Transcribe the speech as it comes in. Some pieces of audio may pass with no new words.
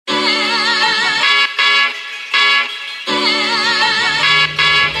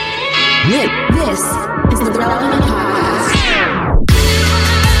This is the Relevant Podcast.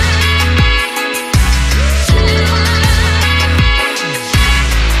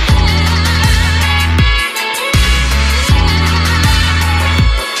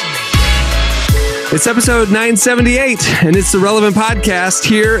 It's episode 978, and it's the Relevant Podcast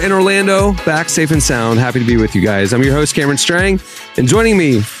here in Orlando, back safe and sound. Happy to be with you guys. I'm your host, Cameron Strang, and joining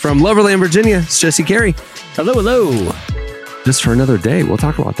me from Loverland, Virginia, is Jesse Carey. Hello, hello. Just for another day. We'll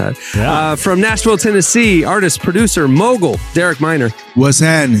talk about that. Yeah. From Nashville, Tennessee, artist, producer, mogul, Derek Miner. What's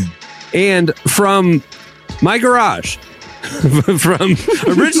happening? And from my garage, from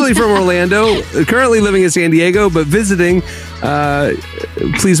originally from Orlando, currently living in San Diego, but visiting.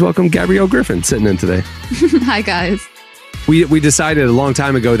 Please welcome Gabrielle Griffin sitting in today. Hi, guys. We decided a long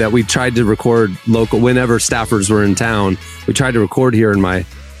time ago that we tried to record local whenever staffers were in town. We tried to record here in my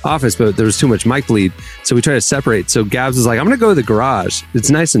office, but there was too much mic bleed, so we tried to separate. So Gabs was like, I'm going to go to the garage.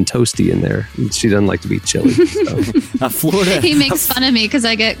 It's nice and toasty in there. She doesn't like to be chilly. So. Florida. He makes fun of me because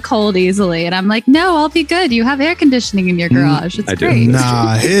I get cold easily, and I'm like, no, I'll be good. You have air conditioning in your garage. It's great.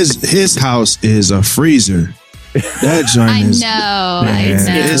 Nah, his house is a freezer. That joint I is. know.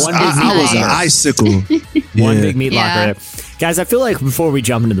 I was an icicle. One big meat Yeah. locker. Guys, I feel like before we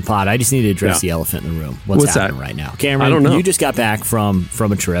jump into the pod, I just need to address the elephant in the room. What's happening right now? Cameron, I don't know. You just got back from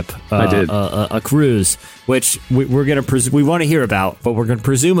a trip. I did. A cruise, which we're going to we want to hear about, but we're going to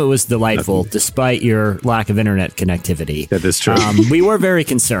presume it was delightful despite your lack of internet connectivity. That is true. We were very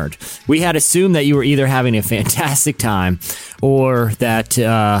concerned. We had assumed that you were either having a fantastic time or that,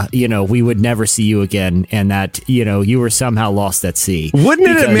 we would never see you again and that, you were somehow lost at sea. Wouldn't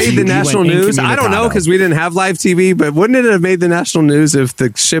it have made the national went news? I don't know, incommunicado. because we didn't have live TV, but wouldn't it have made the national news if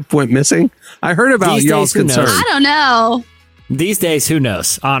the ship went missing? I heard about These y'all's days, who knows? concern. I don't know. These days, who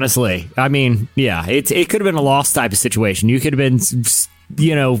knows? Honestly, I mean, yeah, it could have been a lost type of situation. You could have been,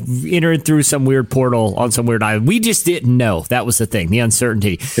 entered through some weird portal on some weird island. We just didn't know. That was the thing, the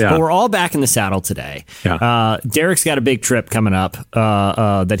uncertainty. Yeah. But we're all back in the saddle today. Yeah. Derek's got a big trip coming up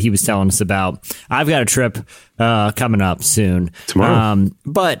that he was telling us about. I've got a trip coming up soon. Tomorrow.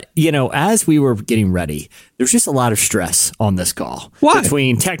 But, as we were getting ready, there's just a lot of stress on this call. Why?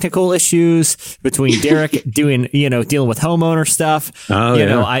 Between technical issues, between Derek dealing with homeowner stuff. Oh,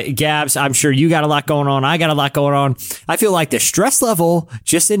 yeah. Gabs, I'm sure you got a lot going on. I got a lot going on. I feel like the stress level,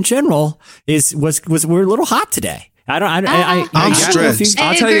 just in general, we're a little hot today. I'm stressed.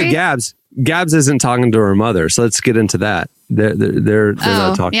 I'll tell you, Gabs isn't talking to her mother, so let's get into that. They're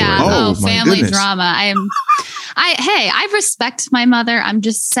not talking yeah. right now. Oh, my family goodness. drama. I respect my mother. I'm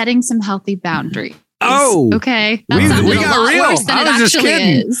just setting some healthy boundaries. Oh, okay. we That sounded a got lot real. worse than I it was just actually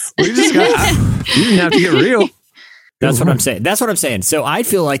kidding. is. We just got. You didn't have to get real. That's what I'm saying. So I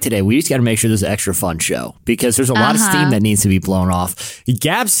feel like today we just got to make sure there's an extra fun show because there's a lot of steam that needs to be blown off.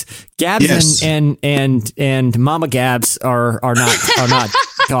 Gabs Yes. and Mama Gabs are not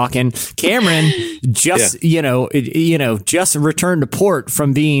talking. Cameron just just returned to port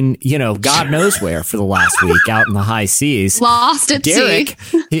from being God knows where for the last week out in the high seas. Lost at Derek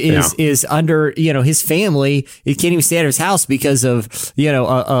sea. is under his family. He can't even stay at his house because of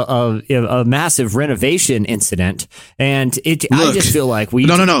a massive renovation incident. And I just feel like we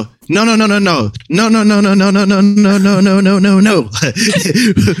No.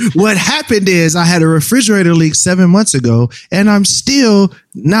 What happened is I had a refrigerator leak 7 months ago, and I'm still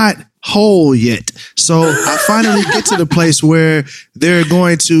not whole yet. So I finally get to the place where they're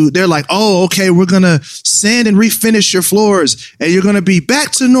like, oh, okay, we're going to sand and refinish your floors and you're going to be back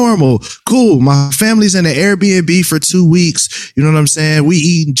to normal. Cool. My family's in an Airbnb for 2 weeks. You know what I'm saying? We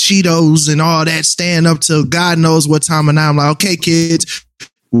eating Cheetos and all that, staying up till God knows what time of night. I'm like, okay, kids,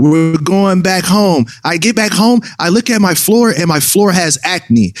 we're going back home. I get back home. I look at my floor and my floor has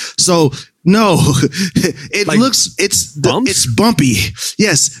acne. So no, it's bumpy.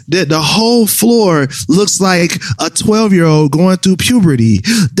 Yes. The whole floor looks like a 12-year-old going through puberty.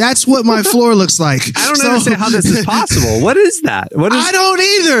 That's what my floor looks like. I don't understand how this is possible. What is that? I don't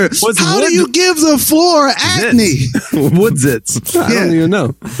either. How do you give the floor acne? Wood zits. I don't even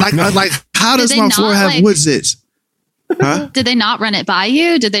know. Like how does my floor have wood zits? Huh? Did they not run it by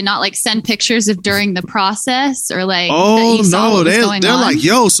you? Did they not send pictures of during the process or that Oh you saw no, what was they're going on? like,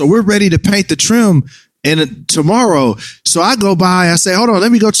 yo, so we're ready to paint the trim tomorrow. So I go by, I say, hold on,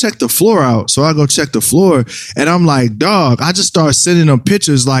 let me go check the floor out. So I go check the floor and I'm like, dog, I just start sending them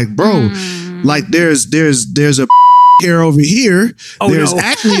pictures like, bro, like there's a hair over here. Oh, There's no.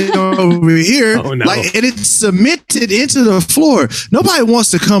 acne over here. Oh, no. Like, and it's cemented into the floor. Nobody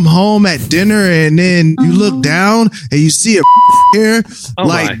wants to come home at dinner and then you look down and you see a hair Oh,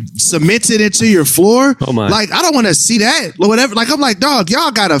 like my. cemented into your floor. Oh, my. Like, I don't want to see that. Whatever. Like, I'm like, dog,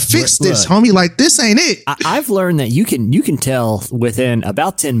 y'all gotta fix this, Look. homie. Like, this ain't it. I've learned that you can tell within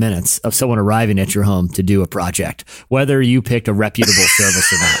about 10 minutes of someone arriving at your home to do a project, whether you picked a reputable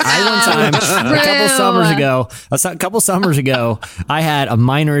service or not. I one time, a couple summers ago, I had a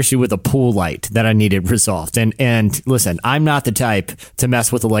minor issue with a pool light that I needed resolved. And listen, I'm not the type to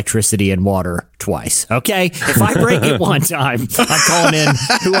mess with electricity and water twice. Okay. If I break it one time, I'm calling in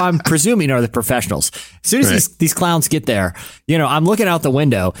who I'm presuming are the professionals. As soon as these clowns get there, I'm looking out the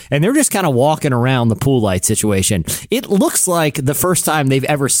window and they're just kind of walking around the pool light situation. It looks like the first time they've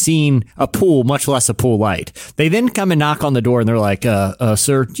ever seen a pool, much less a pool light. They then come and knock on the door and they're like,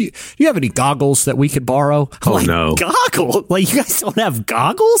 sir, do you have any goggles that we could borrow? I'm like, no. Goggles? Like, you guys don't have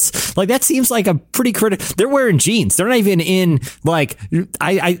goggles? Like, that seems like a pretty critical. They're wearing jeans. They're not even in, like,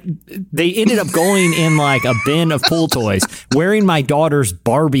 they ended up going in like a bin of pool toys wearing my daughter's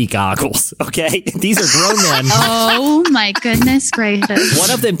Barbie goggles. Okay. These are grown men. Oh my goodness gracious.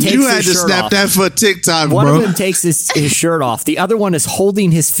 One of them takes You had his to shirt snap off. that for TikTok, One bro. of them takes his shirt off. The other one is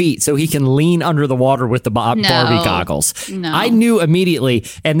holding his feet so he can lean under the water with the Barbie goggles. No. I knew immediately,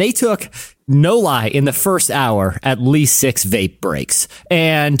 and they took, no lie, in the first hour, at least 6 vape breaks.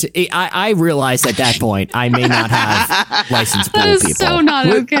 And I realized at that point I may not have licensed pool That is people. so not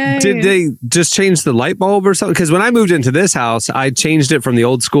okay. Did they just change the light bulb or something? Because when I moved into this house, I changed it from the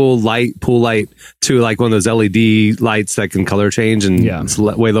old school pool light to like one of those LED lights that can color change and it's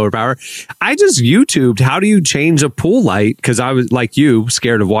way lower power. I just YouTubed how do you change a pool light, because I was like you,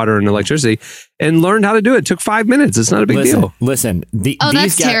 scared of water and electricity, and learned how to do it. It took 5 minutes. It's not a big deal. Listen.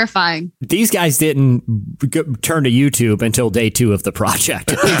 That's terrifying. These guys didn't turn to YouTube until day 2 of the project.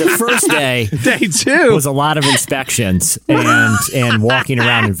 The first day, Day 2 was a lot of inspections and walking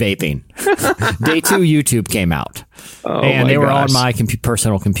around and vaping. Day 2, YouTube came out, and they were on my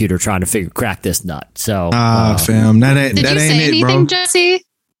personal computer trying to crack this nut. So, fam, that ain't Did that you ain't say it, bro. anything, Jesse?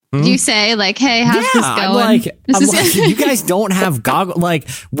 Did you say like, hey, how's this going? I'm like, you guys don't have goggles. Like,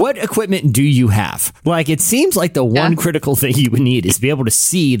 what equipment do you have? Like, it seems like the one critical thing you would need is to be able to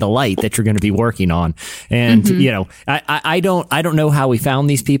see the light that you're going to be working on. And I don't know how we found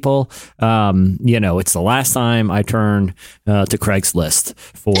these people. It's the last time I turned to Craigslist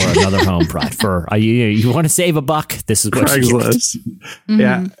for another home project. You want to save a buck? This is what Craigslist.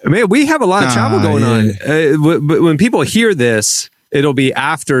 Yeah, man, we have a lot of travel going on. But when people hear this, it'll be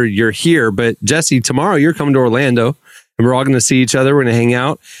after you're here. But Jesse, tomorrow you're coming to Orlando and we're all going to see each other. We're going to hang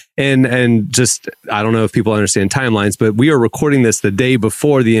out and just, I don't know if people understand timelines, but we are recording this the day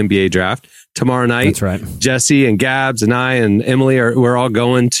before the NBA draft tomorrow night. That's right. Jesse and Gabs and I and Emily we're all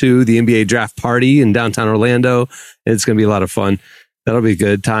going to the NBA draft party in downtown Orlando. It's going to be a lot of fun. That'll be a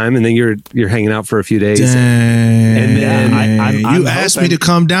good time. And then you're hanging out for a few days. Dang. And then you asked me to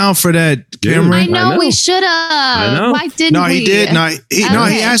come down for that, Cameron. I know I know. we should have. Why didn't we? No, he did. He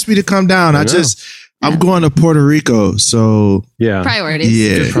Okay. asked me to come down. I'm going to Puerto Rico, so yeah.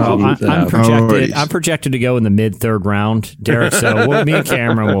 Priorities. yeah. I'm projected to go in the mid-3rd round, Derek. So me and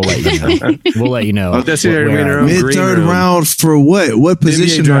Cameron will let you know. We'll let you know. That's either where winner I am. Green Mid-third room. round for what? What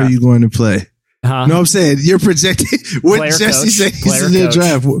position are draft. you going to play? Huh? No, I'm saying you're projected. What Player Jesse coach, says player in the coach,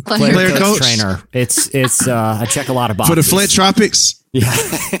 draft? Player coach, trainer. It's I check a lot of boxes For the Flint Tropics. Yeah,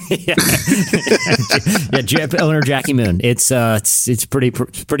 owner Jackie Moon. It's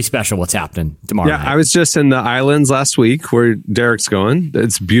pretty special what's happening tomorrow. Yeah, night. I was just in the islands last week where Derek's going.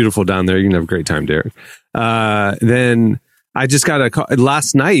 It's beautiful down there. You can have a great time, Derek. Then I just got a call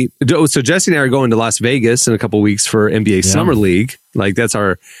last night. So Jesse and I are going to Las Vegas in a couple of weeks for NBA Summer League. Like that's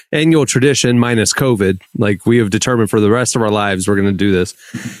our annual tradition minus COVID. Like we have determined for the rest of our lives, we're going to do this.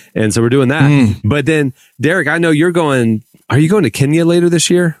 And so we're doing that. But then Derek, I know you're going. Are you going to Kenya later this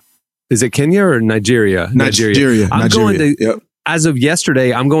year? Is it Kenya or Nigeria? Nigeria. I'm going to, Yep. as of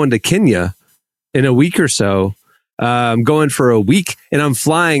yesterday, I'm going to Kenya in a week or so. I'm going for a week and I'm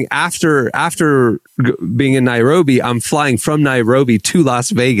flying after being in Nairobi. I'm flying from Nairobi to Las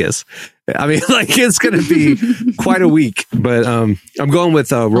Vegas. I mean, like it's going to be quite a week, but I'm going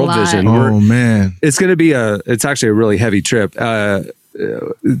with World Vision. Oh man, It's going to be it's actually a really heavy trip.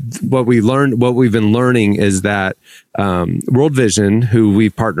 What we've been learning is that World Vision, who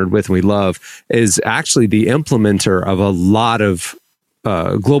we've partnered with and we love, is actually the implementer of a lot of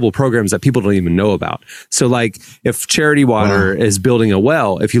global programs that people don't even know about. So like if Charity Water is building a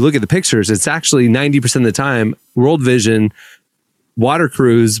well, if you look at the pictures, it's actually 90% of the time World Vision water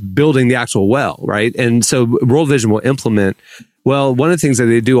crews building the actual well, right? And so World Vision will implement. Well, one of the things that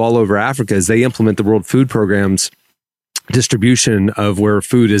they do all over Africa is they implement the World Food Program's distribution of where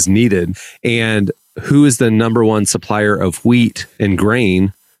food is needed. And who is the number one supplier of wheat and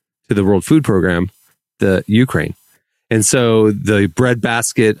grain to the World Food Program? The Ukraine. And so the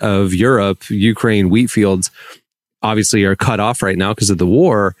breadbasket of Europe, Ukraine wheat fields, obviously are cut off right now because of the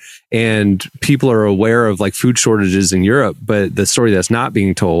war. And people are aware of like food shortages in Europe. But the story that's not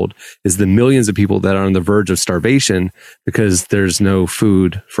being told is the millions of people that are on the verge of starvation because there's no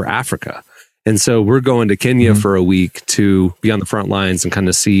food for Africa. And so we're going to Kenya for a week to be on the front lines and kind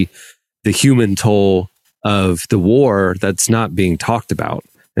of see the human toll of the war that's not being talked about.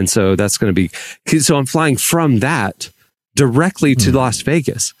 And so that's going to be, so I'm flying from that directly to Las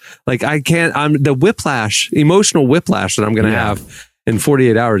Vegas. Like I'm the whiplash, emotional whiplash that I'm going to have in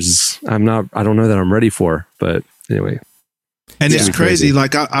 48 hours is I don't know that I'm ready for, but anyway. And it's crazy.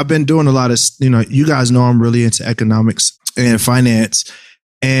 Like I've been doing a lot of, you guys know I'm really into economics and finance.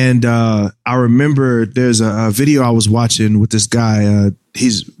 And I remember there's a video I was watching with this guy.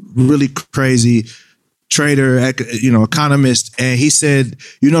 He's really crazy trader, economist. And he said,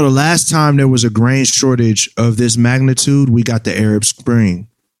 the last time there was a grain shortage of this magnitude, we got the Arab Spring.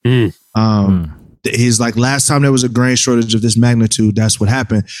 He's like, last time there was a grain shortage of this magnitude, that's what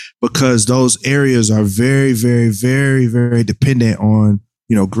happened, because those areas are very, very, very, very dependent on,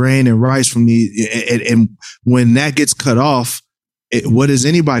 grain and rice from and when that gets cut off, what does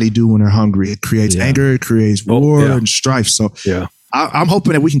anybody do when they're hungry? It creates anger, it creates war and strife. So I'm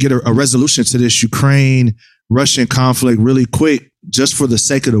hoping that we can get a resolution to this Ukraine-Russian conflict really quick, just for the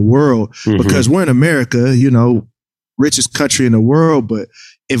sake of the world, because we're in America, richest country in the world. But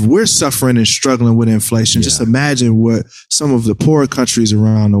if we're suffering and struggling with inflation, just imagine what some of the poorer countries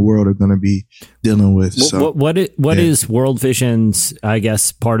around the world are going to be dealing with. What is World Vision's, I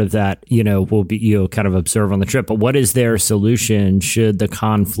guess, part of that, will be, kind of observe on the trip, but what is their solution should the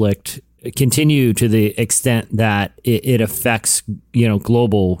conflict continue to the extent that it affects,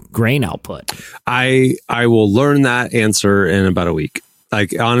 global grain output? I will learn that answer in about a week.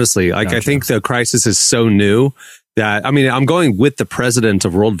 Like, honestly, gotcha. I think the crisis is so new that, I'm going with the president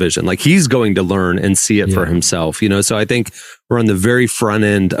of World Vision. Like, he's going to learn and see it for himself, so I think we're on the very front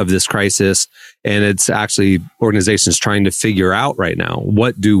end of this crisis, and it's actually organizations trying to figure out right now,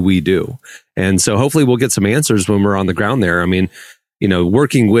 what do we do? And so hopefully we'll get some answers when we're on the ground there.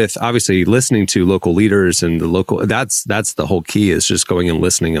 Working with, obviously listening to local leaders and that's the whole key, is just going and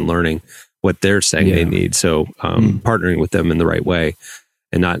listening and learning what they're saying they need. So partnering with them in the right way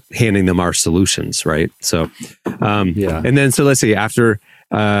and not handing them our solutions. Right. So, and then, so let's see, after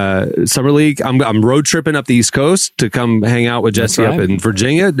Summer League, I'm road tripping up the East Coast to come hang out with Jesse up in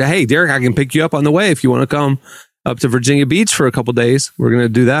Virginia. Hey, Derek, I can pick you up on the way if you want to come up to Virginia Beach for a couple days. We're going to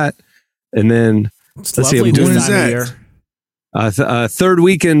do that. And then let's see, I'm doing that. Third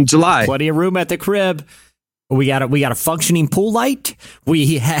week in July. Plenty of room at the crib. We got a functioning pool light.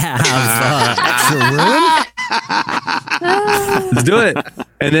 We have extra room. Let's do it.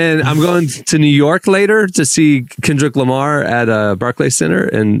 And then I'm going to New York later to see Kendrick Lamar at Barclays Center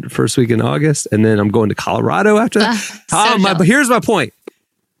in first week in August. And then I'm going to Colorado after that. But here's my point.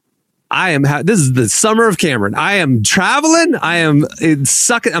 This is the summer of Cameron. I am traveling. I'm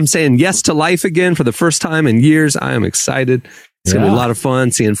saying yes to life again for the first time in years. I am excited. It's going to be a lot of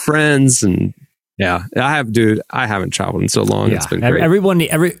fun seeing friends. And I haven't traveled in so long. It's been great.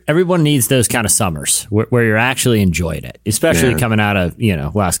 Everyone needs those kind of summers where you're actually enjoying it, especially coming out of,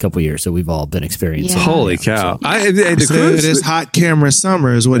 last couple of years that we've all been experiencing. Yeah. Holy cow. The cruise is hot Cameron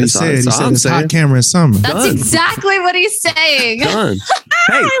summer is what he said. He said it's hot Cameron summer. That's exactly what he's saying. Done.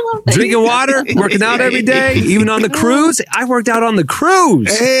 Hey, drinking water, working out every day, even on the cruise. I worked out on the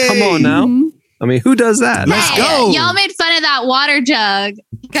cruise. Hey. Come on now. Who does that? Let's go. Y'all made fun of that water jug.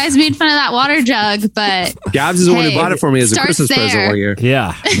 You guys made fun of that water jug, but Gabs is the one who bought it for me as a Christmas present one year.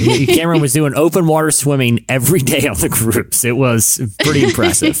 Yeah. Cameron was doing open water swimming every day on the cruise. It was pretty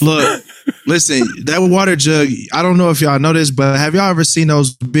impressive. Look, listen, that water jug, I don't know if y'all know this, but have y'all ever seen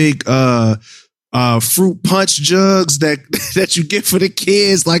those big fruit punch jugs that you get for the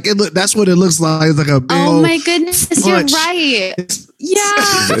kids? Like that's what it looks like. It's like a big oh my goodness, punch. You're right. Yeah.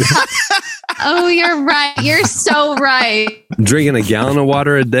 Oh, you're right. You're so right. I'm drinking a gallon of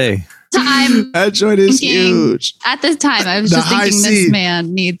water a day. time, That joint is thinking- huge. at the time, I was The just high thinking, C. this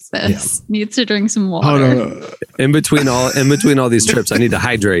man needs this. Needs to drink some water. Hold on. In between all these trips, I need to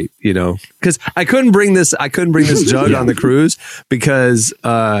hydrate, because I couldn't bring this jug on the cruise because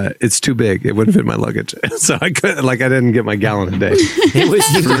it's too big. It wouldn't fit my luggage. So I didn't get my gallon a day. It was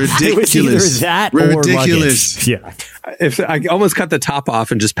Ridiculous. either that Ridiculous. or luggage. Yeah. If I almost cut the top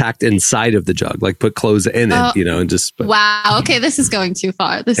off and just packed inside of the jug, like put clothes in it, and just. Wow. Okay, this is going too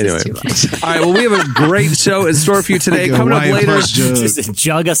far. This is too much. All right. Well, we have a great show in store for you today. Like a Coming up White later, Horse jug. Just a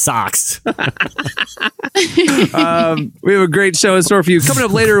jug of socks. we have a great show in store for you. Coming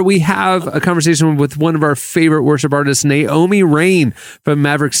up later, we have a conversation with one of our favorite worship artists, Naomi Raine from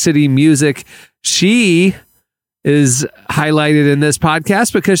Maverick City Music. She is highlighted in this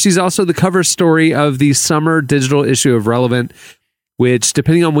podcast because she's also the cover story of the summer digital issue of Relevant, which,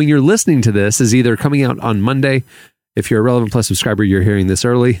 depending on when you're listening to this, is either coming out on Monday. If you're a Relevant Plus subscriber, you're hearing this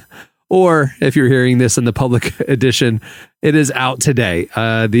early. Or if you're hearing this in the public edition, it is out today.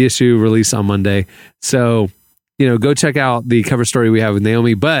 The issue released on Monday. So, go check out the cover story we have with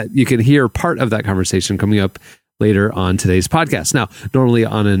Naomi, but you can hear part of that conversation coming up later on today's podcast. Now, normally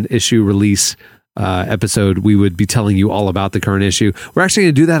on an issue release episode, we would be telling you all about the current issue. We're actually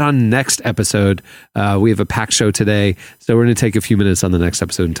going to do that on next episode. We have a packed show today, so we're going to take a few minutes on the next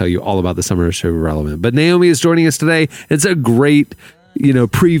episode and tell you all about the summer issue of Relevant. But Naomi is joining us today. It's a great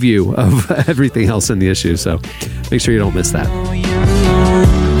preview of everything else in the issue, so make sure you don't miss that.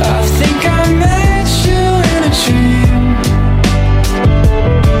 I think I met you in a dream.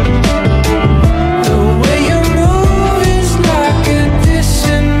 The way you move is like a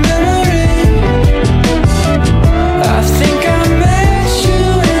distant memory. I think I met you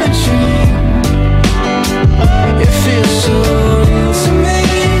in a dream. It feels so real to me.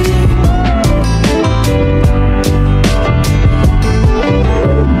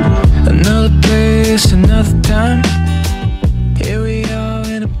 Another place, another time. Here we are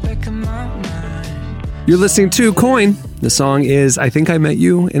in a back of my mind. You're listening to Coin. The song is I Think I Met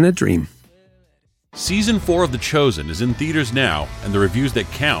You in a Dream. Season 4 of The Chosen is in theaters now, and the reviews that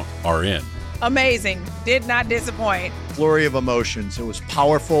count are in. Amazing. Did not disappoint. Flurry of emotions. It was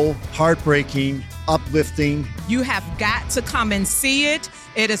powerful, heartbreaking, uplifting. You have got to come and see it.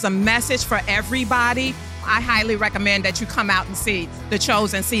 It is a message for everybody. I highly recommend that you come out and see The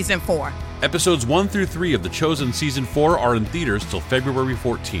Chosen Season 4. Episodes 1 through 3 of The Chosen Season 4 are in theaters till February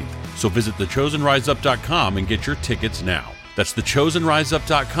 14th. So visit thechosenriseup.com and get your tickets now. That's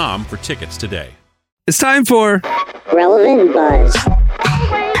thechosenriseup.com for tickets today. It's time for Relevant Buzz.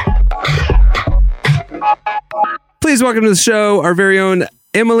 Please welcome to the show our very own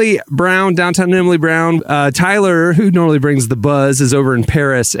Emily Brown, downtown Emily Brown. Tyler, who normally brings the buzz, is over in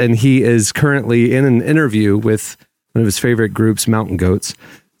Paris, and he is currently in an interview with one of his favorite groups, Mountain Goats.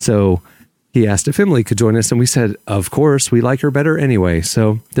 So he asked if Emily could join us, and we said, of course, we like her better anyway.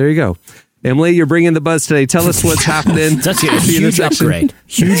 So there you go. Emily, you're bringing the buzz today. Tell us what's happening. That's a huge upgrade.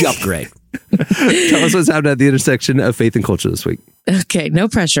 Huge upgrade. Tell us what's happening at the intersection of faith and culture this week. Okay, no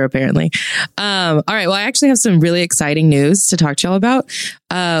pressure, apparently. All right, well, I actually have some really exciting news to talk to y'all about.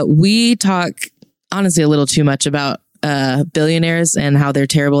 We talk, honestly, a little too much about billionaires and how they're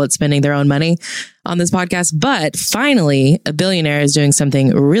terrible at spending their own money on this podcast. But finally, a billionaire is doing something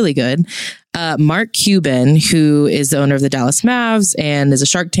really good. Mark Cuban, who is the owner of the Dallas Mavs and is a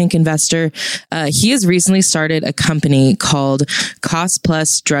Shark Tank investor, he has recently started a company called Cost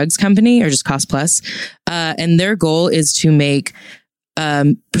Plus Drugs Company, or just Cost Plus. And their goal is to make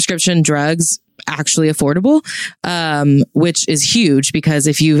prescription drugs actually affordable, which is huge, because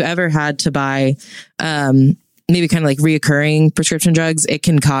if you've ever had to buy maybe kind of like reoccurring prescription drugs, it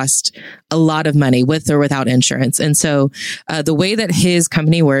can cost a lot of money with or without insurance. And so the way that his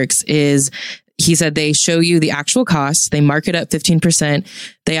company works is, he said they show you the actual costs, they mark it up 15%,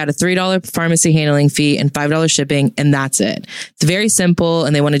 they add a $3 pharmacy handling fee and $5 shipping, and that's it. It's very simple,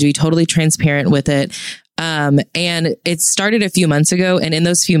 and they want to be totally transparent with it. And it started a few months ago. And in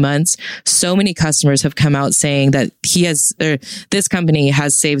those few months, so many customers have come out saying that this company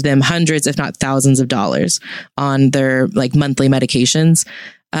has saved them hundreds, if not thousands of dollars on their like monthly medications.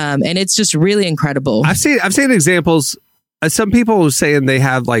 And it's just really incredible. I've seen examples. Some people are saying they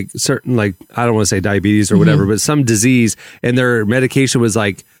have like certain, like, I don't want to say diabetes or whatever, but some disease, and their medication was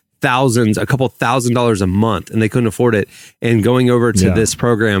like a couple $1,000s a month, and they couldn't afford it. And going over to this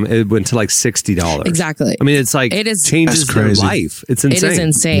program, it went to like $60. Exactly. I mean, it's like changes their life. It's insane. It is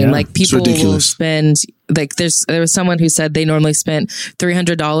insane. Yeah. Like people will spend, like there was someone who said they normally spent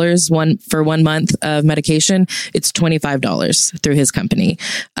 $300 for 1 month of medication. It's $25 through his company.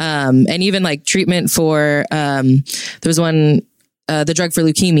 And even like treatment for, there was one the drug for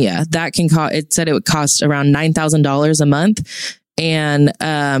leukemia that can cost. It said it would cost around $9,000 a month,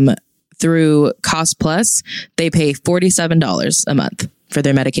 and through Cost Plus, they pay $47 a month for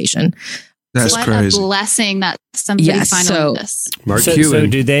their medication. That's what crazy. a blessing that somebody finally did this. Mark So Cuban.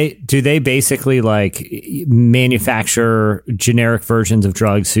 do they basically like manufacture generic versions of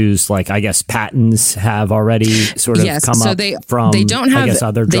drugs whose like I guess patents have already sort of come up from they don't have I guess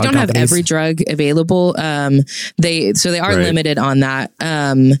other they drug don't have companies? every drug available. They are limited on that.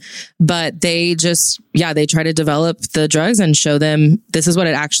 But they just they try to develop the drugs and show them this is what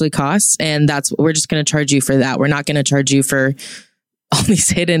it actually costs, and we're just going to charge you for that. We're not going to charge you for all these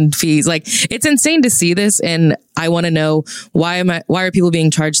hidden fees. Like, it's insane to see this, and I want to know why are people being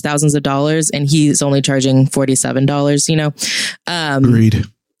charged thousands of dollars and he's only charging $47, you know? Agreed.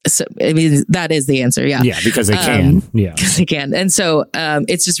 So I mean, that is the answer. Yeah. Yeah, because they can. Yeah. Because they can. And so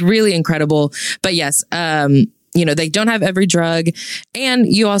it's just really incredible. But yes, you know, they don't have every drug. And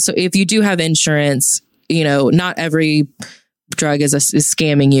you also, if you do have insurance, you know, not every drug is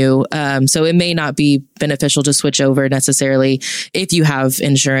scamming you. So it may not be beneficial to switch over necessarily if you have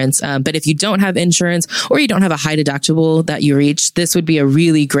insurance. But if you don't have insurance or you don't have a high deductible that you reach, this would be a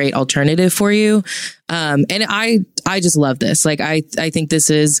really great alternative for you. And I just love this. Like, I think this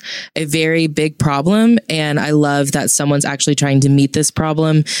is a very big problem. And I love that someone's actually trying to meet this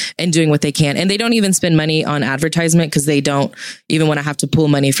problem and doing what they can. And they don't even spend money on advertisement because they don't even want to have to pull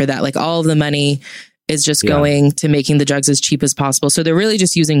money for that. Like, all of the money is just going to making the drugs as cheap as possible. So they're really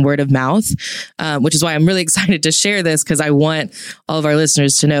just using word of mouth, which is why I'm really excited to share this, because I want all of our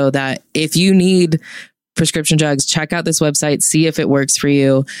listeners to know that if you need prescription drugs, check out this website, see if it works for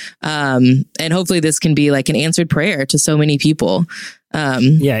you. And hopefully this can be like an answered prayer to so many people.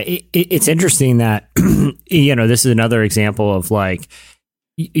 It's interesting that, you know, this is another example of like,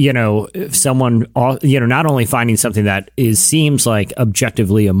 you know, someone, you know, not only finding something that seems like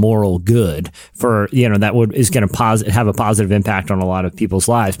objectively a moral good for, you know, that is going to have a positive impact on a lot of people's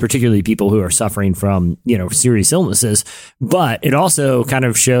lives, particularly people who are suffering from, you know, serious illnesses. But it also kind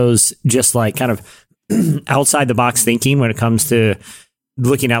of shows just like kind of outside the box thinking when it comes to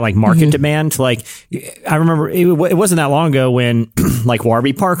looking at like market demand. Like, I remember it wasn't that long ago when like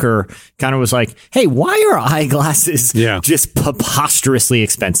Warby Parker kind of was like, hey, why are eyeglasses just preposterously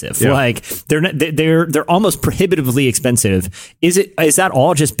expensive? Like, they're almost prohibitively expensive. Is that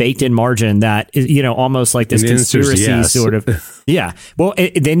all just baked in margin that is, you know, almost like this conspiracy sort of? Yeah. Well,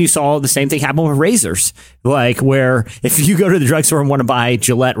 then you saw the same thing happen with razors. Like, where if you go to the druggstore and want to buy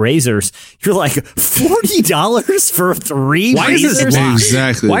Gillette razors, you're like $40 for 3 Why razors? is this locked?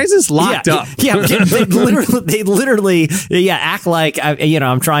 Exactly. Why is this locked up? They literally act like, you know,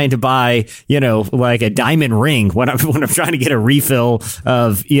 I'm trying to buy, you know, like a diamond ring when I'm trying to get a refill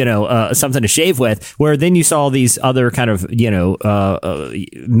of, you know, something to shave with. Where then you saw these other kind of, you know,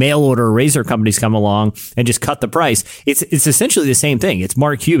 mail order razor companies come along and just cut the price. It's essentially the same thing. It's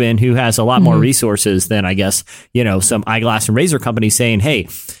Mark Cuban, who has a lot more resources than, I guess, you know, some eyeglass and razor companies, saying, hey,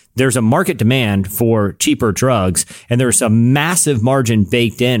 there's a market demand for cheaper drugs, and there's a massive margin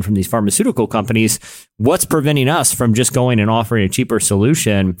baked in from these pharmaceutical companies. What's preventing us from just going and offering a cheaper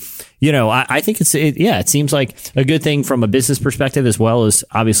solution? You know, I think it seems like a good thing from a business perspective, as well as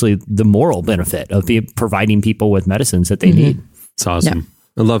obviously the moral benefit of providing people with medicines that they need. It's awesome.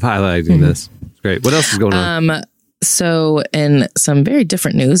 I love highlighting this. It's great. What else is going on? So in some very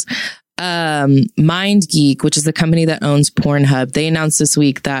different news, MindGeek, which is the company that owns Pornhub, they announced this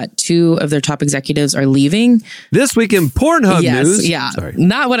week that 2 of their top executives are leaving. This week in Pornhub news. Yeah. Sorry.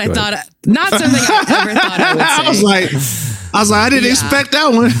 Not what I thought. Not something I ever thought I would say. I was like, I didn't expect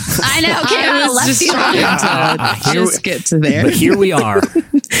that one. I know. Okay, I was just trying to just get to there. But here we are.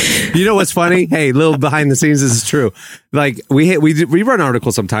 You know what's funny? Hey, little behind the scenes, this is true. Like, we run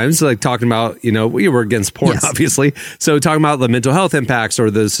articles sometimes, like talking about, you know, we were against porn, obviously. So talking about the mental health impacts or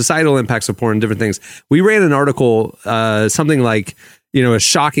the societal impacts of porn, different things. We ran an article, something like, you know, a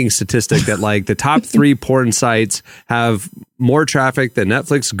shocking statistic that like the top 3 porn sites have more traffic than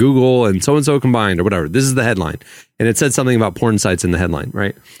Netflix, Google, and so combined, or whatever. This is the headline. And it said something about porn sites in the headline,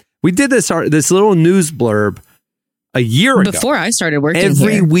 right? We did this little news blurb a year ago. Before I started working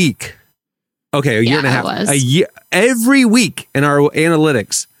every here. week. Okay, a year and a half. Was. A year every week in our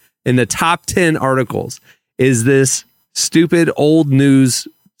analytics, in the top 10 articles, is this stupid old news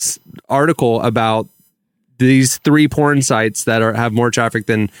article about these 3 porn sites that have more traffic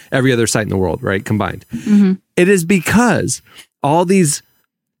than every other site in the world, right? Combined. It is because all these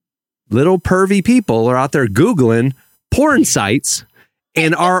little pervy people are out there Googling porn sites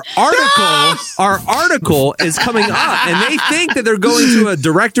And our article is coming up, and they think that they're going to a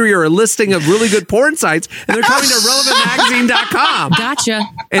directory or a listing of really good porn sites, and they're coming to relevantmagazine.com. Gotcha.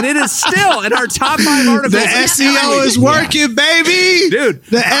 And it is still in our top 5 articles. The SEO is working, baby. Dude,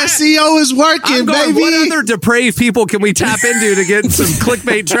 the SEO is working, I'm going, baby. what other depraved people can we tap into to get some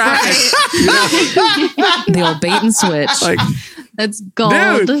clickbait traffic? You know? The old bait and switch. Like, That's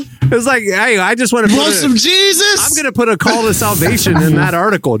gold. dude, it's like, hey, I just want to Want some Jesus? I'm going to put a call to salvation in that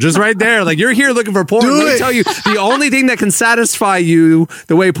article, just right there. Like, you're here looking for porn. Do Let me it. tell you, the only thing that can satisfy you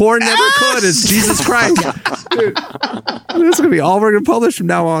the way porn never could is Jesus Christ. Dude, this is going to be all we're going to publish from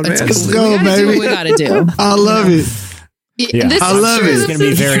now on, man. Let's We go, gotta do baby. what we gotta do. I love it. Yeah. This I is love true. it. It's going to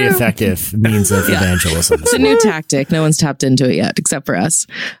be a very effective means of evangelism. It's a new tactic. No one's tapped into it yet, except for us.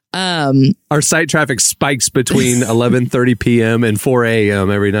 Our site traffic spikes between 11:30 p.m. and 4 a.m.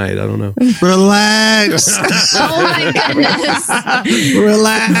 every night. I don't know. Relax. Oh my goodness.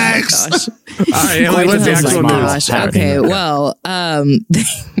 Relax. All right, Emily, what's the actual Oh my news? gosh. Okay, well,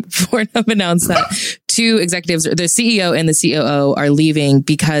 Pornhub announced that 2 executives, the CEO and the COO, are leaving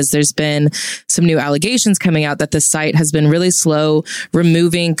because there's been some new allegations coming out that the site has been really slow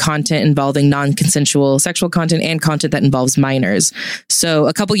removing content involving non-consensual sexual content and content that involves minors. So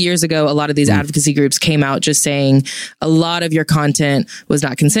a couple years ago, a lot of these advocacy groups came out just saying a lot of your content was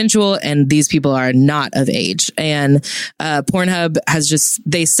not consensual and these people are not of age. And Pornhub has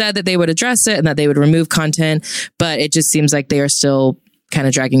they said that they would address it and that they would remove content, but it just seems like they are still kind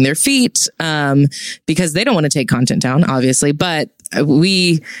of dragging their feet because they don't want to take content down, obviously, but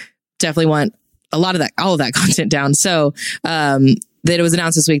we definitely want all of that content down. So that it was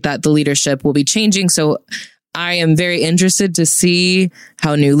announced this week that the leadership will be changing. So I am very interested to see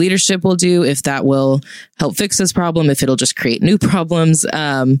how new leadership will do, if that will help fix this problem, if it'll just create new problems.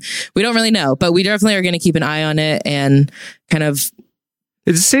 We don't really know, but we definitely are going to keep an eye on it and kind of.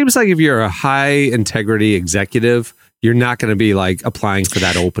 It seems like if you're a high integrity executive, you're not going to be like applying for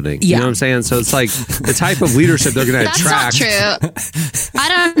that opening. You know what I'm saying? So it's like the type of leadership they're going to attract. That's not true. I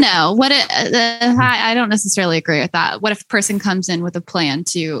don't know. I don't necessarily agree with that. What if a person comes in with a plan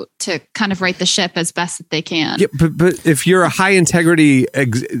to kind of right the ship as best that they can? Yeah, but if you're a high integrity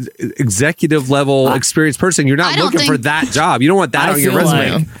executive level experienced person, you're not looking for that job. You don't want that on your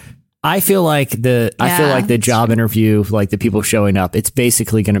resume. I feel like the job interview, like the people showing up, it's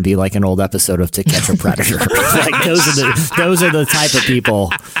basically going to be like an old episode of To Catch a Predator. Like those are the type of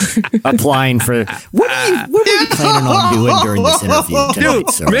people applying for. What are you planning on doing during this interview tonight,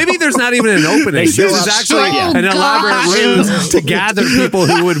 Dude, sir? maybe there's not even an opening. This is actually an elaborate ruse to gather people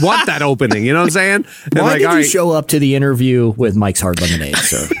who would want that opening. You know what I'm saying? And Why like, did all you right, show up to the interview with Mike's Hard Lemonade,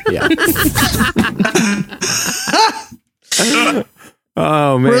 sir? Yeah.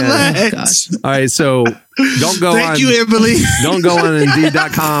 Oh man! Relax. All right, so don't go Thank on. you, Emily. Don't go on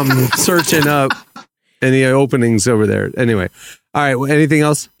Indeed.com searching up any openings over there. Anyway, all right. Well, anything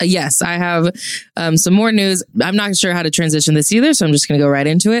else? Yes, I have some more news. I'm not sure how to transition this either, so I'm just going to go right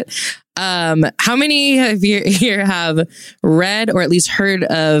into it. How many of you here have read or at least heard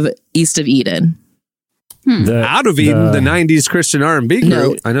of East of Eden? Out of Eden, the 90s Christian R&B group.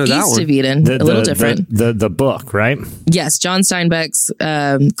 No, I know that East one. of Eden, a little different. The book, right? Yes, John Steinbeck's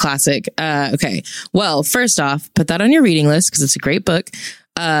classic. Okay, well, first off, put that on your reading list because it's a great book.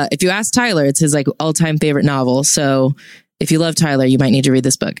 If you ask Tyler, it's his like all-time favorite novel. So if you love Tyler, you might need to read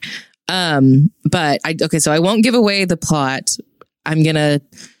this book. But so I won't give away the plot. I'm gonna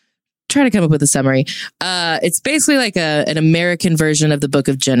try to come up with a summary. It's basically like an American version of the book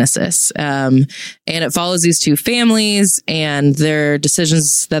of Genesis. And it follows these two families and their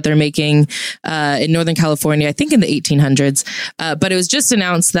decisions that they're making in Northern California, I think in the 1800s. But it was just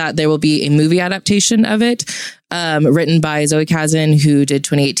announced that there will be a movie adaptation of it. Written by Zoe Kazan, who did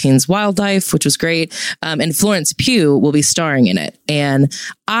 2018's Wildlife, which was great. And Florence Pugh will be starring in it. And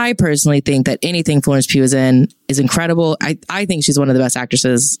I personally think that anything Florence Pugh is in is incredible. I think she's one of the best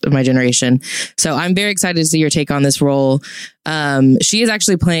actresses of my generation. So I'm very excited to see your take on this role. She is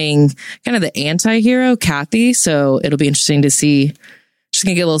actually playing kind of the anti-hero, Kathy. So it'll be interesting to see. She's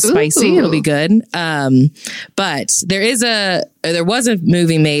gonna get a little spicy. It'll be good. But there was a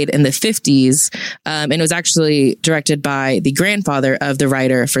movie made in the 50s, and it was actually directed by the grandfather of the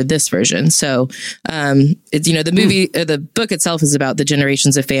writer for this version. So, it's, the movie, the book itself is about the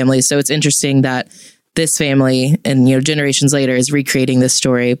generations of families. So it's interesting that this family and, generations later is recreating this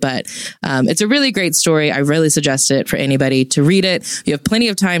story, but, it's a really great story. I really suggest it for anybody to read it. You have plenty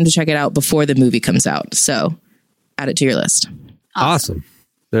of time to check it out before the movie comes out. So add it to your list. Awesome.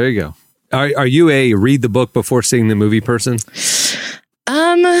 There you go. Are you a read the book before seeing the movie person?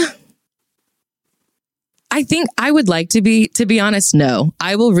 I think I would like to be honest, no.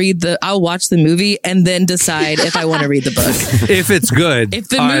 I'll watch the movie and then decide if I want to read the book. If it's good. If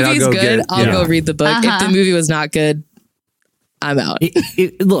the movie's good, I'll go read the book. If the movie was not good, I'm out.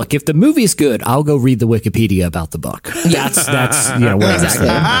 Look, if the movie's good, I'll go read the Wikipedia about the book. That's what exactly.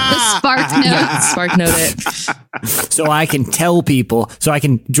 The Spark Note. Yeah, Spark Note it. So I can tell people, so I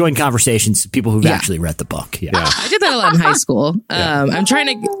can join conversations, people who've actually read the book. Yeah. I did that a lot in high school. I'm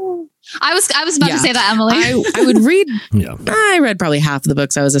trying to... I was about to say that, Emily. I would read... I read probably half of the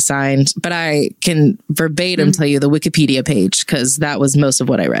books I was assigned, but I can verbatim tell you the Wikipedia page because that was most of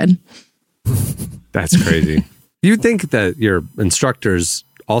what I read. That's crazy. You'd think that your instructors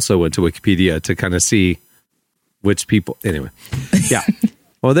also went to Wikipedia to kind of see which people... Anyway. Yeah.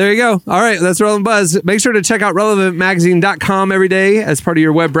 Well, there you go. All right. That's Relevant Buzz. Make sure to check out relevantmagazine.com every day as part of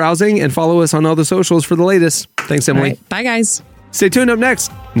your web browsing and follow us on all the socials for the latest. Thanks, Emily. All right. Bye, guys. Stay tuned. Up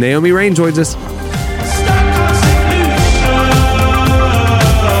next, Naomi Raine joins us.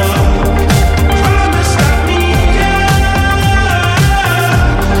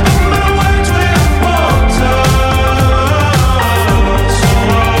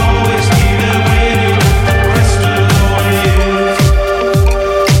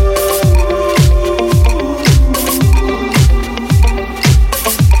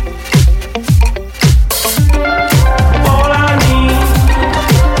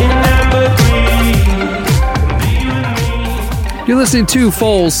 You're listening to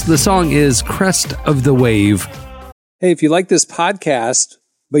Foles. The song is Crest of the Wave. Hey, if you like this podcast,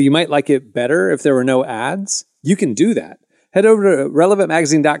 but you might like it better if there were no ads, you can do that. Head over to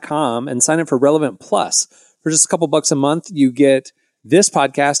relevantmagazine.com and sign up for Relevant Plus. For just a couple bucks a month, you get this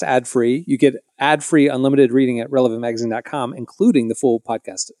podcast ad-free. You get ad-free unlimited reading at relevantmagazine.com, including the full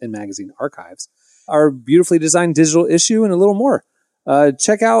podcast and magazine archives, our beautifully designed digital issue, and a little more.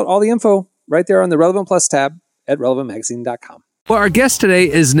 Check out all the info right there on the Relevant Plus tab at relevantmagazine.com. Well, our guest today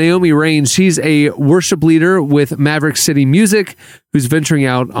is Naomi Raine. She's a worship leader with Maverick City Music who's venturing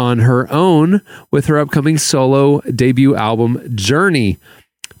out on her own with her upcoming solo debut album, Journey.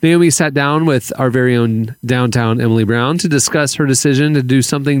 Naomi sat down with our very own downtown Emily Brown to discuss her decision to do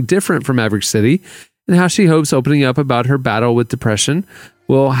something different for Maverick City and how she hopes opening up about her battle with depression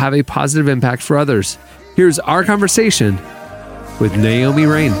will have a positive impact for others. Here's our conversation with Naomi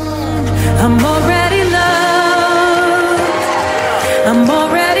Raine. I'm already loved. I'm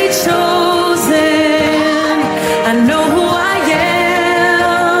already chosen. I know who I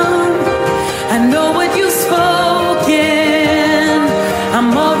am. I know what you've spoken.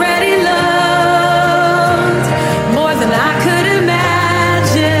 I'm already loved more than I could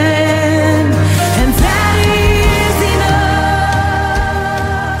imagine. And that is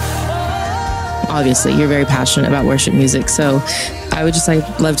enough. Obviously, you're very passionate about worship music. So I would just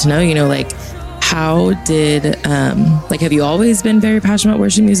love to know, how did, have you always been very passionate about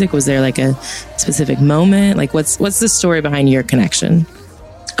worship music? Was there a specific moment? What's the story behind your connection?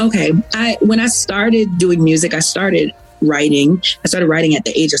 Okay. When I started doing music, I started writing. I started writing at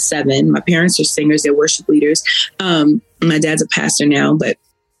the age of 7. My parents are singers. They're worship leaders. My dad's a pastor now, but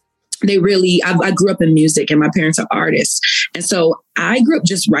I grew up in music and my parents are artists. And so I grew up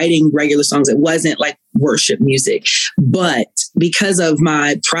just writing regular songs. It wasn't like worship music, but because of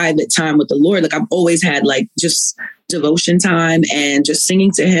my private time with the Lord, I've always had just devotion time and just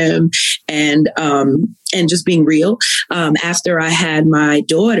singing to him and just being real. After I had my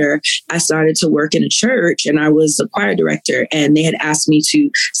daughter, I started to work in a church and I was a choir director, and they had asked me to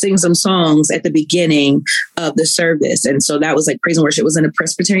sing some songs at the beginning of the service. And so that was praise and worship. It was in a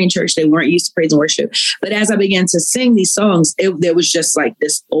Presbyterian church. They weren't used to praise and worship. But as I began to sing these songs, there was just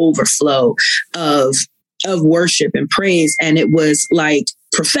this overflow of worship and praise. And it was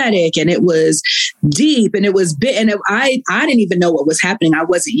prophetic, and it was deep, and it was big. And I didn't even know what was happening. I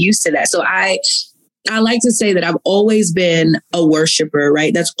wasn't used to that. So I like to say that I've always been a worshiper,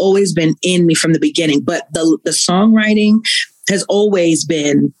 right? That's always been in me from the beginning. But the songwriting has always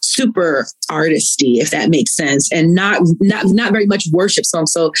been super artisty, if that makes sense, and not very much worship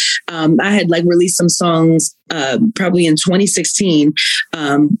songs. So I had released some songs probably in 2016.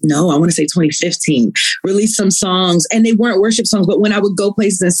 No, I want to say 2015. Released some songs, and they weren't worship songs. But when I would go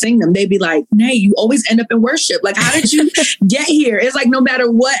places and sing them, they'd be like, "Nay, you always end up in worship. How did you get here?" It's no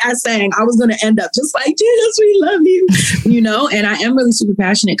matter what I sang, I was going to end up just like, "Jesus, we love you," And I am really super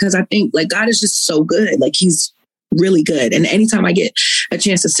passionate because I think God is just so good. He's really good. And anytime I get a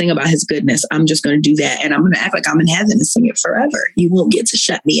chance to sing about his goodness, I'm just going to do that. And I'm going to act like I'm in heaven and sing it forever. You won't get to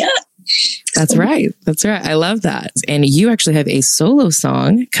shut me up. That's right. That's right. I love that. And you actually have a solo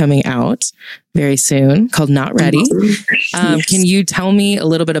song coming out very soon called Not Ready. Yes. Can you tell me a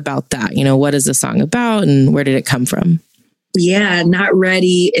little bit about that? You know, what is the song about and where did it come from? Yeah, Not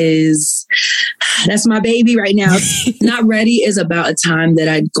Ready that's my baby right now. Not Ready is about a time that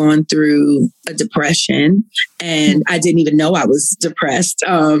I'd gone through a depression and I didn't even know I was depressed.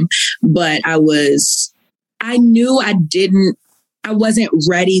 But I knew I wasn't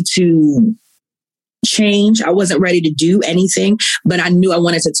ready to change. I wasn't ready to do anything, but I knew I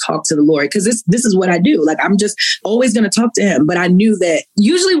wanted to talk to the Lord because this is what I do. Like, I'm just always going to talk to him. But I knew that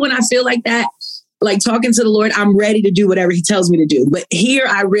usually when I feel like that, like talking to the Lord, I'm ready to do whatever he tells me to do. But here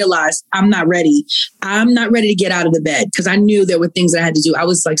I realized I'm not ready. I'm not ready to get out of the bed because I knew there were things that I had to do. I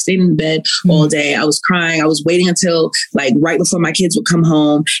was like staying in the bed all day. I was crying. I was waiting until like right before my kids would come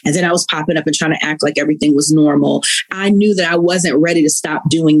home. And then I was popping up and trying to act like everything was normal. I knew that I wasn't ready to stop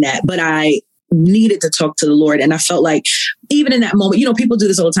doing that, but I needed to talk to the Lord. And I felt like even in that moment, you know, people do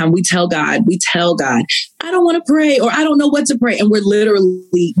this all the time. We tell God, I don't want to pray or I don't know what to pray. And we're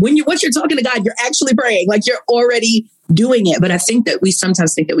literally, once you're talking to God, you're actually praying, like you're already doing it. But I think that we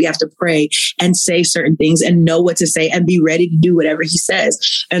sometimes think that we have to pray and say certain things and know what to say and be ready to do whatever he says.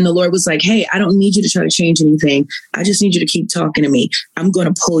 And the Lord was like, hey, I don't need you to try to change anything. I just need you to keep talking to me. I'm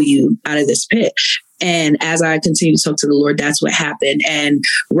going to pull you out of this pit. And as I continued to talk to the Lord, that's what happened. And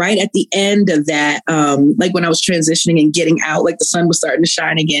right at the end of that, like when I was transitioning and getting out, like the sun was starting to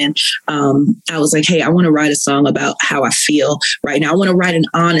shine again, I was like, hey, I want to write a song about how I feel right now. I want to write an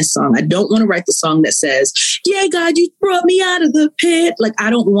honest song. I don't want to write the song that says, yeah, God, you brought me out of the pit. Like, I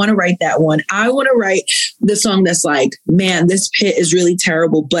don't want to write that one. I want to write the song that's like, man, this pit is really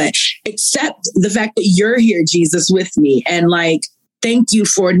terrible, but accept the fact that you're here, Jesus, with me. And like, thank you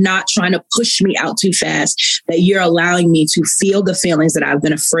for not trying to push me out too fast, that you're allowing me to feel the feelings that I've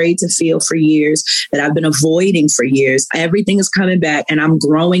been afraid to feel for years, that I've been avoiding for years. Everything is coming back and I'm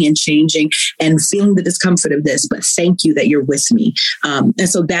growing and changing and feeling the discomfort of this. But thank you that you're with me. And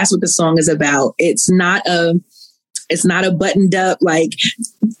so that's what the song is about. It's not a buttoned up, like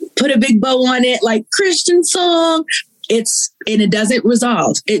put a big bow on it, like Christian song. And it doesn't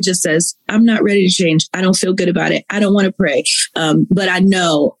resolve. It just says, I'm not ready to change. I don't feel good about it. I don't want to pray. But I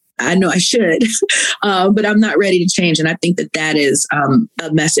know I should, but I'm not ready to change. And I think that is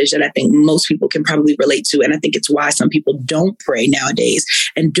a message that I think most people can probably relate to. And I think it's why some people don't pray nowadays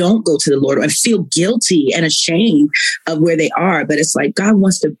and don't go to the Lord and feel guilty and ashamed of where they are. But it's like, God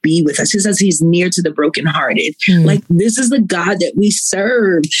wants to be with us. He says he's near to the brokenhearted. Like, this is the God that we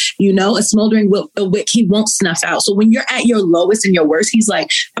serve, you know, a smoldering wick he won't snuff out. So when you're at your lowest and your worst, he's like,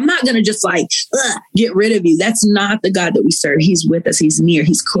 I'm not going to just like, get rid of you. That's not the God that we serve. He's with us. He's near.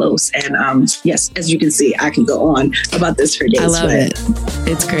 He's close. And yes, as you can see, I can go on about this for days. I love it.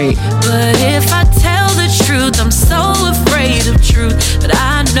 It's great. But if I tell the truth, I'm so afraid of truth. But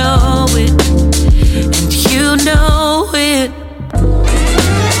I know it, and you know it.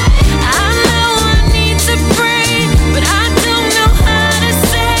 I know I need to pray, but I don't know how to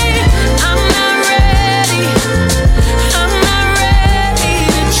say I'm not ready. I'm not ready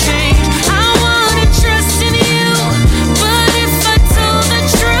to change. I want to trust in you, but if I told the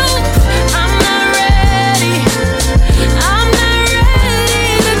truth, I'm not ready. I'm not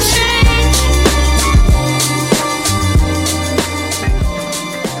ready to change.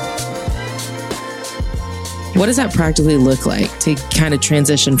 What does that practically look like to kind of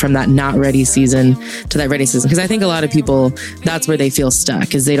transition from that not ready season to that ready season? Because I think a lot of people, that's where they feel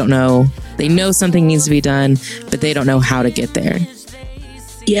stuck, is they don't know, they know something needs to be done, but they don't know how to get there.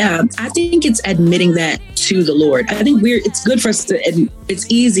 Yeah, I think it's admitting that to the Lord. I think it's good for us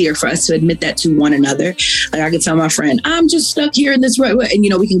it's easier for us to admit that to one another. Like, I could tell my friend, I'm just stuck here in this right way. And,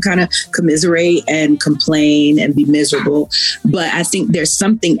 you know, we can kind of commiserate and complain and be miserable. But I think there's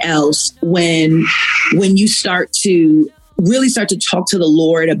something else when you start to really start to talk to the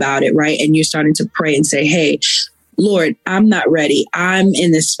Lord about it, right? And you're starting to pray and say, hey, Lord, I'm not ready. I'm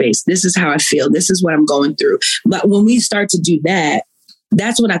in this space. This is how I feel. This is what I'm going through. But when we start to do that,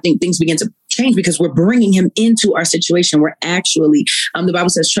 that's when I think things begin to change, because we're bringing him into our situation. We're actually, the Bible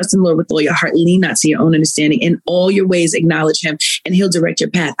says, trust in the Lord with all your heart, lean not to your own understanding. In all your ways, acknowledge him and he'll direct your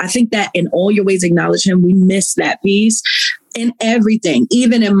path. I think that in all your ways, acknowledge him. We miss that piece in everything,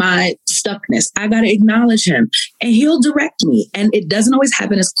 even in my stuckness. I got to acknowledge him and he'll direct me. And it doesn't always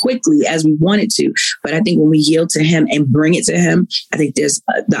happen as quickly as we want it to. But I think when we yield to him and bring it to him, I think there's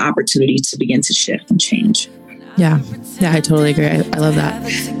the opportunity to begin to shift and change. Yeah, I totally agree. I love that.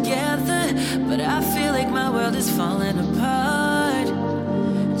 Together, but I feel like my world is falling apart.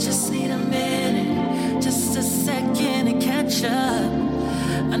 Just need a minute, just a second to catch up.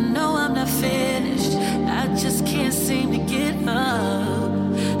 I know I'm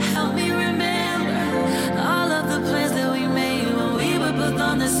Help me remember all of the plans that we made when we were both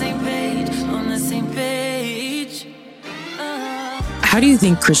on the same page, on the same page. How do you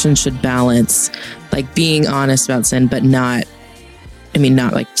think Christians should balance like being honest about sin, but not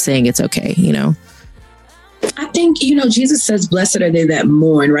like saying it's okay, you know? I think, Jesus says, blessed are they that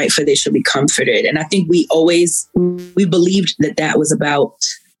mourn, right? For they shall be comforted. And I think we believed that was about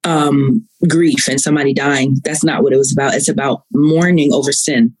grief and somebody dying. That's not what it was about. It's about mourning over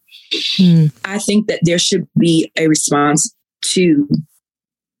sin. I think that there should be a response to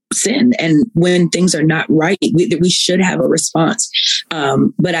sin. And when things are not right, we should have a response.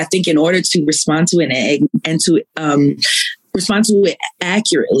 But I think in order to respond to it and to respond to it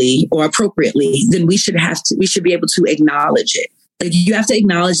accurately or appropriately, then we should be able to acknowledge it. Like, you have to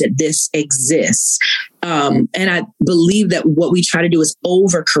acknowledge that this exists. And I believe that what we try to do is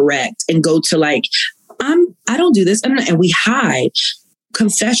overcorrect and go to like, I don't do this. And we hide.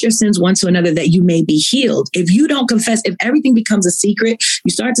 Confess your sins one to another that you may be healed. If you don't confess, if everything becomes a secret,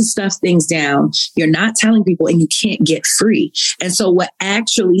 you start to stuff things down. You're not telling people and you can't get free. And so what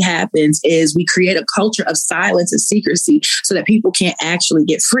actually happens is we create a culture of silence and secrecy so that people can't actually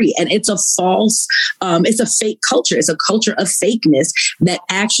get free. And it's a false, it's a fake culture. It's a culture of fakeness that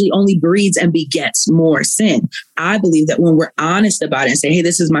actually only breeds and begets more sin. I believe that when we're honest about it and say, hey,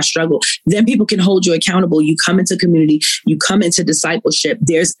 this is my struggle, then people can hold you accountable. You come into community, you come into discipleship.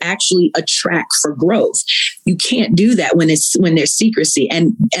 There's actually a track for growth. You can't do that when there's secrecy.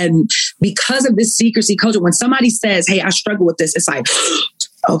 And because of this secrecy culture, when somebody says, hey, I struggle with this, it's like,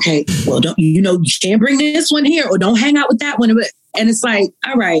 okay, well, you can't bring this one here or don't hang out with that one. And it's like,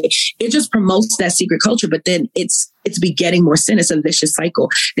 all right, it just promotes that secret culture, but then it's begetting more sin. It's a vicious cycle.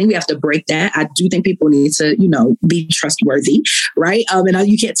 I think we have to break that. I do think people need to, be trustworthy, right? And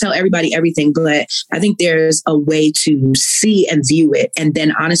you can't tell everybody everything, but I think there's a way to see and view it and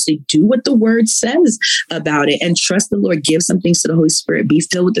then honestly do what the word says about it and trust the Lord. Give some things to the Holy Spirit. Be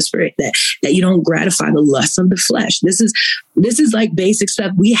filled with the Spirit that you don't gratify the lust of the flesh. This is like basic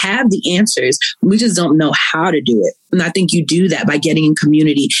stuff. We have the answers. We just don't know how to do it. And I think you do that by getting in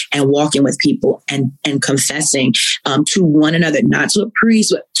community and walking with people and confessing to one another, not to a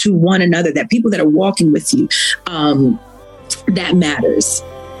priest, but to one another, that people that are walking with you, that matters.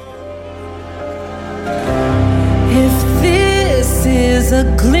 If this is a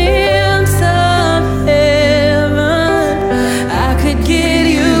glimpse of heaven, I could get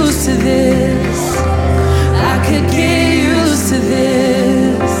used to this. I could get used to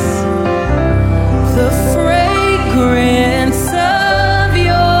this. The fragrance of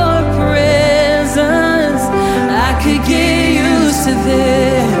your presence, I could get used to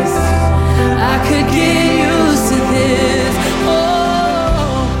this. I could get used to this.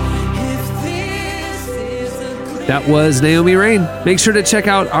 Oh, if this is a That was Naomi Raine. Make sure to check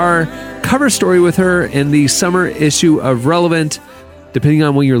out our cover story with her in the summer issue of Relevant. Depending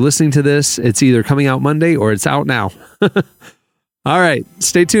on when you're listening to this, it's either coming out Monday or it's out now. All right,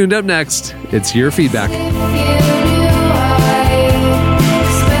 stay tuned. Up next, it's your feedback.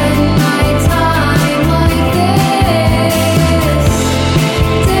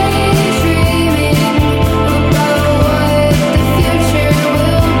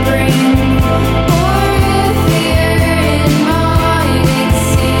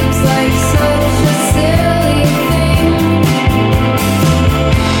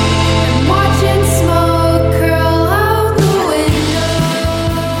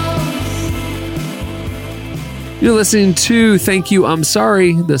 You're listening to Thank You, I'm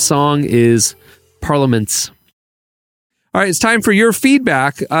Sorry. The song is Parliaments. All right, it's time for your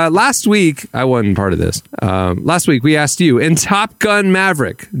feedback. Last week, I wasn't part of this. Last week, we asked you, in Top Gun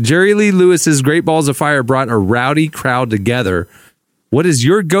Maverick, Jerry Lee Lewis's Great Balls of Fire brought a rowdy crowd together. What is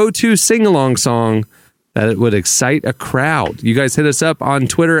your go-to sing-along song that would excite a crowd? You guys hit us up on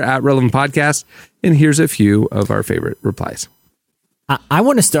Twitter at Relevant Podcast, and here's a few of our favorite replies. I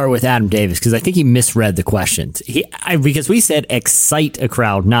want to start with Adam Davis because I think he misread the questions. Because we said excite a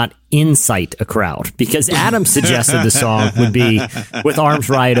crowd, not incite a crowd. Because Adam suggested the song would be With Arms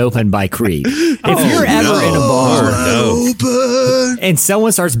Wide Open by Creed. If you're ever in a bar and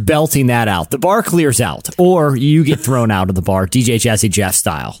someone starts belting that out, the bar clears out, or you get thrown out of the bar, DJ Jazzy Jeff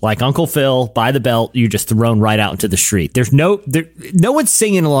style, like Uncle Phil by the belt. You're just thrown right out into the street. There's no one's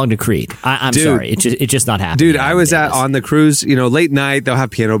singing along to Creed. I'm sorry, it's just not happening. Dude, I was on the cruise. Late night they'll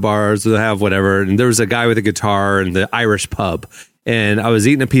have piano bars, they'll have whatever, and there was a guy with a guitar in the Irish pub. And I was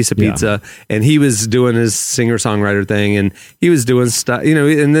eating a piece of pizza, and he was doing his singer-songwriter thing, and he was doing stuff,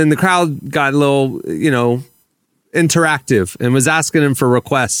 and then the crowd got a little, interactive and was asking him for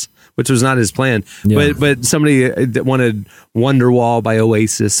requests, which was not his plan. Yeah. But somebody that wanted Wonderwall by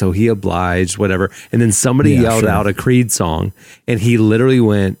Oasis, so he obliged, whatever. And then somebody yelled out a Creed song, and he literally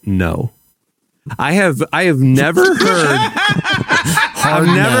went, no. I have never heard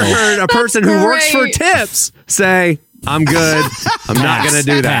heard a person who works for tips say, I'm good. I'm not going to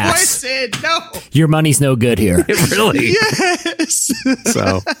do that. I said no. Your money's no good here. Really? Yes.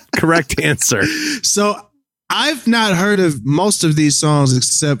 So, correct answer. So I've not heard of most of these songs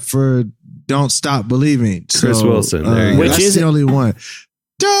except for Don't Stop Believing. Chris Wilson. There you go. Which that's is the only one.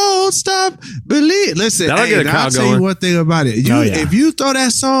 Don't stop believing. Listen, That'll get a crowd I'll tell going. you one thing about it. If you throw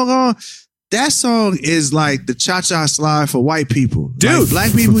that song on, that song is like the cha-cha slide for white people. Dude. Like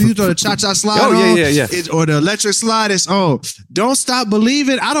black people, you throw the cha-cha slide on. Yeah. Or the electric slide, it's on. Don't Stop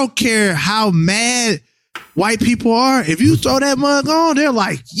Believing. I don't care how mad white people are. If you throw that mug on, they're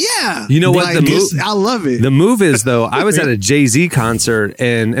like, yeah. You know what? Like, I love it. The move is, though, I was at a Jay-Z concert,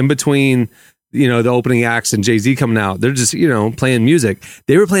 and in between, the opening acts and Jay-Z coming out, they're just, playing music.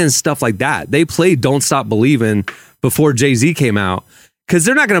 They were playing stuff like that. They played Don't Stop Believing before Jay-Z came out. Because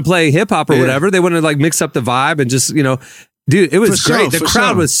they're not going to play hip hop or whatever. They want to mix up the vibe and just, dude, it was great. The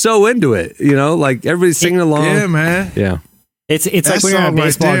crowd was so into it, like everybody's singing along. Yeah, man. Yeah. It's that like when you're at a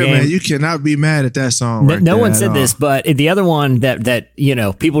baseball game. Man, you cannot be mad at that song. No one said this, but the other one that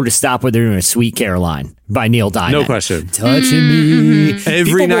people just stop what they're doing is Sweet Caroline by Neil Diamond. No question. Touching me.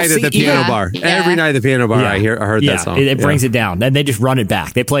 Every night at the piano bar. Yeah. Every night at the piano bar, I heard that song. It brings it down. And they just run it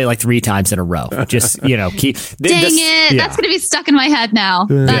back. They play it like 3 times in a row. Just, keep. Dang it. That's going to be stuck in my head now.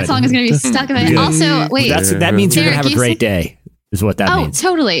 That song is going to be stuck in my head. Also, wait. That means you're going to have a great day. Is what that means.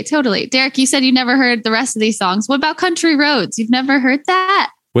 Oh, totally. Derek, you said you never heard the rest of these songs. What about Country Roads? You've never heard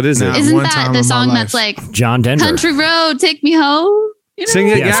that? What is it? Isn't that the song that's like John Denver? Country Road, take me home? Sing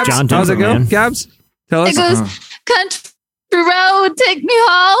it, Gabs. John Denver, How's it go, man. Gabs? Tell us. It goes, Country Road, take me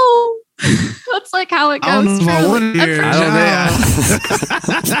home. That's like how it goes. I don't know if I want to hear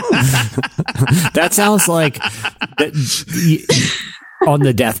That sounds like on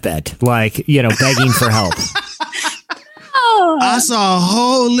the deathbed, like, begging for help. I saw a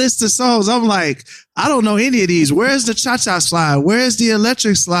whole list of songs. I'm like, I don't know any of these. Where's the cha-cha slide? Where's the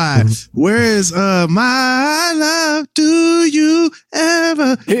electric slide? Where's my love? Do you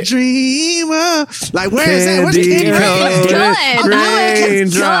ever dream of? Like, where is that? Where's Candy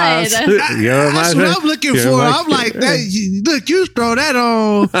Raindrops? That's what I'm looking for. I'm like, look, you throw that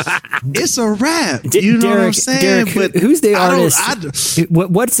on, it's a rap. You know what I'm saying? Derek, who's the artist?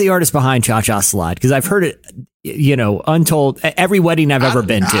 What's the artist behind Cha Cha Slide? Because I've heard it, untold every wedding I've ever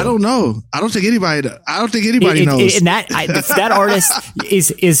been to. I don't know. I don't think anybody knows. And that artist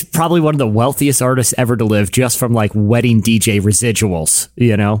is probably one of the wealthiest artists ever to live, just from like wedding DJ residuals.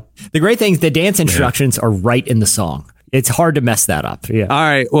 The great thing is the dance instructions are right in the song. It's hard to mess that up. Yeah. All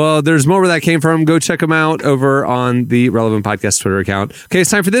right. Well, there's more where that came from. Go check them out over on the Relevant Podcast Twitter account. Okay,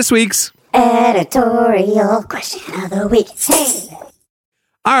 it's time for this week's editorial question of the week.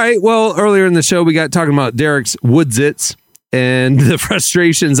 All right. Well, earlier in the show, we got talking about Derek's woodsits and the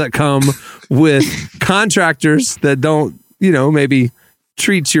frustrations that come with contractors that don't, maybe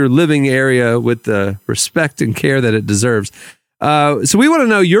treat your living area with the respect and care that it deserves. So we want to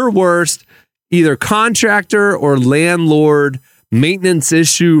know your worst either contractor or landlord maintenance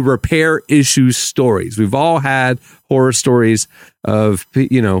issue, repair issue stories. We've all had horror stories of,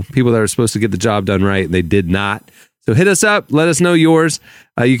 people that are supposed to get the job done right and they did not. So hit us up. Let us know yours.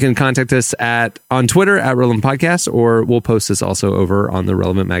 You can contact us on Twitter at Relevant Podcast, or we'll post this also over on the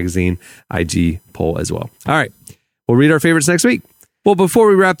Relevant Magazine IG poll as well. All right. We'll read our favorites next week. Well, before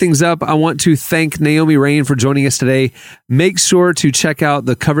we wrap things up, I want to thank Naomi Raine for joining us today. Make sure to check out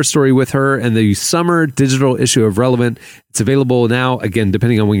the cover story with her and the summer digital issue of Relevant. It's available now, again,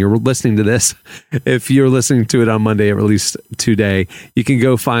 depending on when you're listening to this. If you're listening to it on Monday, it released today. You can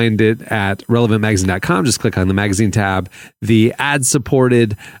go find it at relevantmagazine.com. Just click on the magazine tab. The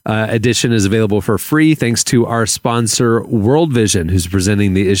ad-supported edition is available for free, thanks to our sponsor, World Vision, who's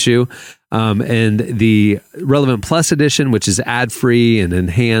presenting the issue. And the Relevant Plus edition, which is ad-free and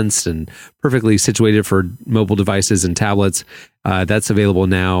enhanced and perfectly situated for mobile devices and tablets, that's available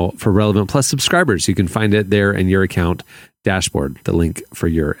now for Relevant Plus subscribers. You can find it there in your account dashboard, the link for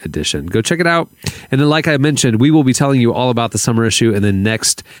your edition. Go check it out. And then, like I mentioned, we will be telling you all about the summer issue in the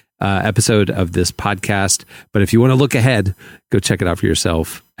next episode of this podcast. But if you want to look ahead, go check it out for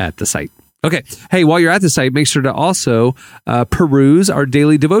yourself at the site. Okay. Hey, while you're at the site, make sure to also peruse our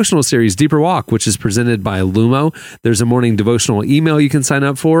daily devotional series, Deeper Walk, which is presented by Lumo. There's a morning devotional email you can sign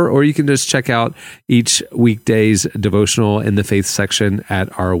up for, or you can just check out each weekday's devotional in the faith section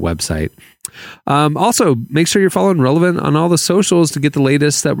at our website. Also, make sure you're following Relevant on all the socials to get the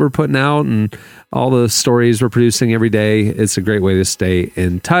latest that we're putting out and all the stories we're producing every day. It's a great way to stay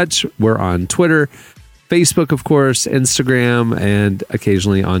in touch. We're on Twitter, Facebook, of course, Instagram, and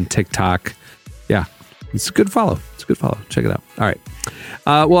occasionally on TikTok. Yeah, it's a good follow. Check it out. All right.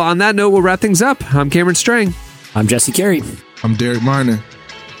 Well, on that note, we'll wrap things up. I'm Cameron Strang. I'm Jesse Carey. I'm Derek Marner.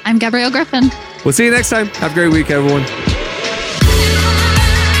 I'm Gabrielle Griffin. We'll see you next time. Have a great week, everyone.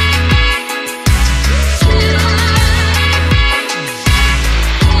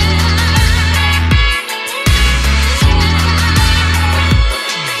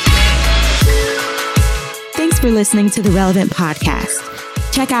 Thanks for listening to the Relevant Podcast.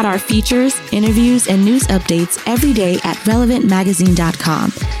 Check out our features, interviews, and news updates every day at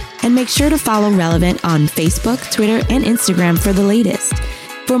relevantmagazine.com. And make sure to follow Relevant on Facebook, Twitter, and Instagram for the latest.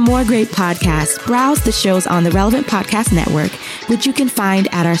 For more great podcasts, browse the shows on the Relevant Podcast Network, which you can find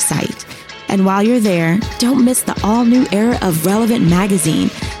at our site. And while you're there, don't miss the all-new era of Relevant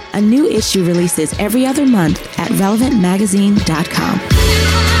Magazine. A new issue releases every other month at relevantmagazine.com.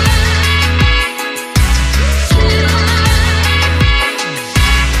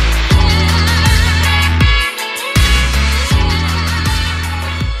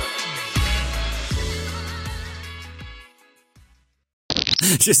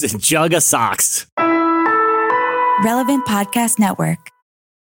 Just a jug of socks. Relevant Podcast Network.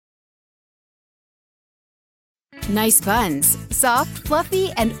 Nice buns, soft,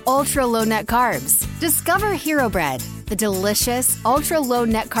 fluffy, and ultra low net carbs. Discover Hero Bread, the delicious ultra low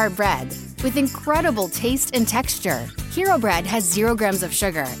net carb bread with incredible taste and texture. Hero Bread has 0 grams of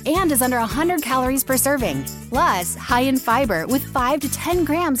sugar and is under 100 calories per serving. Plus, high in fiber with 5 to 10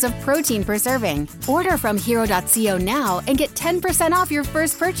 grams of protein per serving. Order from hero.co now and get 10% off your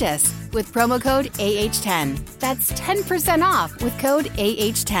first purchase with promo code AH10. That's 10% off with code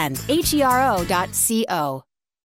AH10. HERO.co.